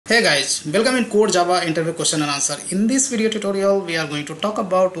Hey guys, welcome in Code Java interview question and answer. In this video tutorial, we are going to talk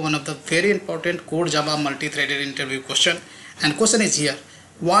about one of the very important Code Java multi-threaded interview question. And question is here: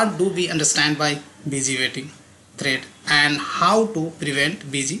 what do we understand by busy waiting thread and how to prevent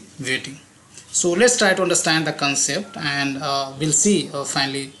busy waiting? So let's try to understand the concept, and we'll see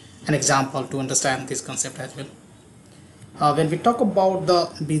finally an example to understand this concept as well. When we talk about the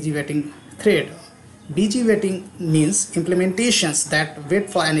busy waiting thread, busy waiting means implementations that wait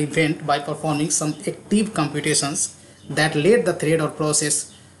for an event by performing some active computations that let the thread or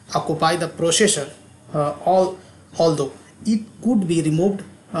process occupy the processor, although it could be removed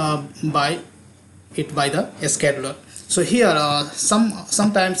by the scheduler. So here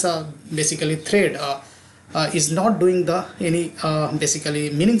sometimes basically thread is not doing the any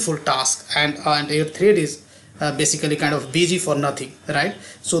basically meaningful task, and your thread is basically kind of busy for nothing, right?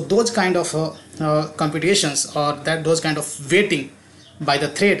 So those kind of computations or those kind of waiting by the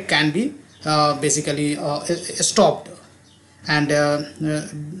thread can be basically stopped, and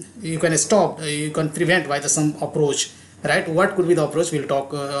you can prevent by some approach, right? What could be the approach? We'll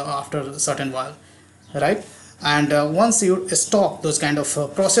talk after a certain while, right? And once you stop those kind of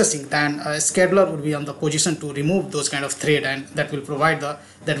processing, then a scheduler would be on the position to remove those kind of thread, and that will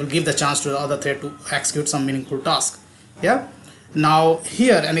give the chance to the other thread to execute some meaningful task. Yeah. Now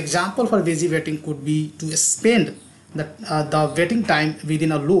here an example for busy waiting could be to spend the waiting time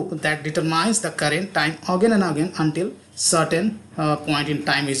within a loop that determines the current time again and again until certain point in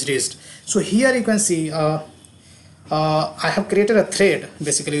time is reached. So here you can see I have created a thread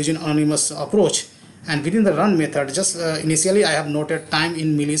basically using anonymous approach, and within the run method, just initially I have noted time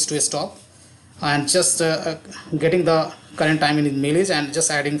in millis to stop, and just getting the current time in millis and just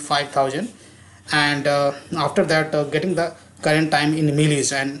adding 5000, and after that getting the current time in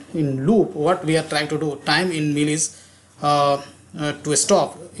millis, and in loop what we are trying to do, time in millis to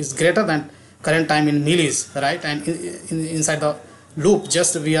stop is greater than current time in millis, right? And inside the loop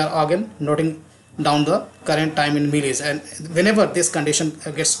just we are again noting down the current time in millis, and whenever this condition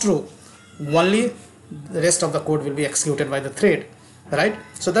gets true, only the rest of the code will be executed by the thread, right?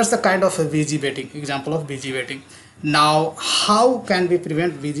 So that's the kind of a busy waiting example of busy waiting. Now how can we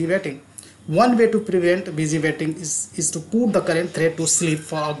prevent busy waiting? One way to prevent busy waiting is to put the current thread to sleep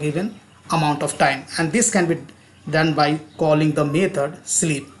for a given amount of time, and this can be done by calling the method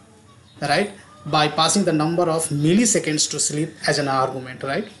sleep, right, by passing the number of milliseconds to sleep as an argument,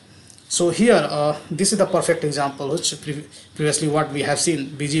 right? So here this is the perfect example which previously what we have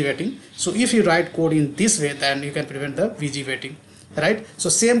seen, busy waiting. So if you write code in this way, then you can prevent the busy waiting, right? So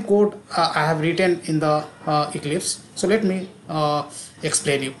same code I have written in the Eclipse. So let me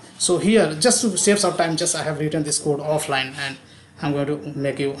explain you. So here, just to save some time, just I have written this code offline, and I'm going to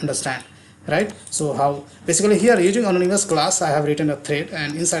make you understand, right? So how basically here using anonymous class I have written a thread,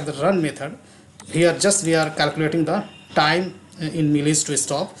 and inside the run method here just we are calculating the time in millis to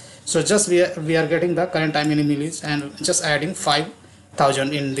stop. So just we are getting the current time in millis and just adding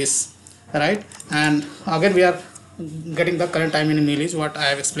 5000 in this, right? And again we are getting the current time in millis what I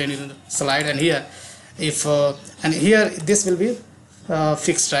have explained in the slide, and here if and here this will be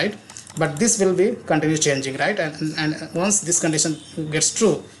fixed, right? But this will be continue changing, right? And once this condition gets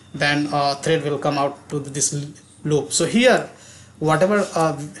true, then thread will come out to this loop. So here whatever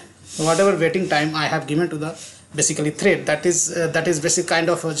waiting time I have given to the basically thread, that is basically kind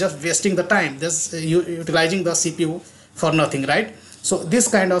of just wasting the time, just utilizing the CPU for nothing, right? So this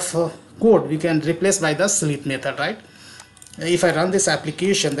kind of code we can replace by the sleep method, right? If I run this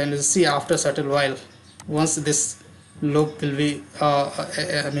application, then you'll see after a certain while, once this loop will be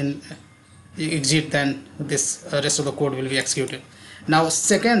exit, then this rest of the code will be executed. Now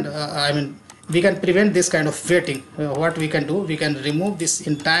second, we can prevent this kind of waiting. What we can do, we can remove this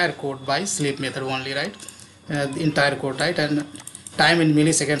entire code by sleep method only, right? The entire code, right? And time in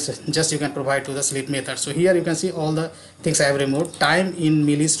milliseconds just you can provide to the sleep method. So here you can see all the things I have removed. Time in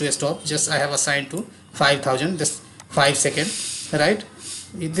millis to stop, just I have assigned to 5000, just 5 seconds, right?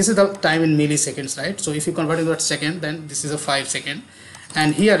 This is the time in milliseconds, right? So if you convert it to second, then this is a 5 second,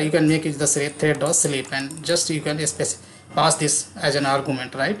 and here you can make it the thread.sleep, and just you can pass this as an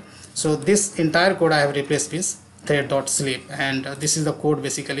argument, right? So this entire code I have replaced with thread.sleep, and this is the code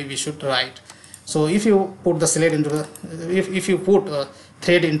basically we should write. So if you put the thread into the if you put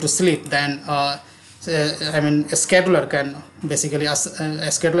thread into sleep, then a scheduler can basically a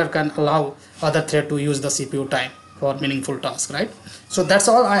scheduler can allow other thread to use the CPU time for meaningful task, right? So that's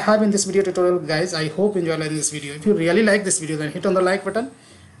all I have in this video tutorial, guys. I hope you enjoy learning this video. If you really like this video, then hit on the like button.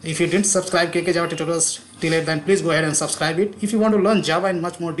 If you didn't subscribe KK Java Tutorials till yet, then please go ahead and subscribe it. If you want to learn Java in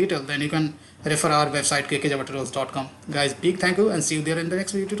much more detail, then you can refer our website kkjavatutorials.com. Guys, big thank you and see you there in the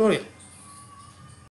next video tutorial.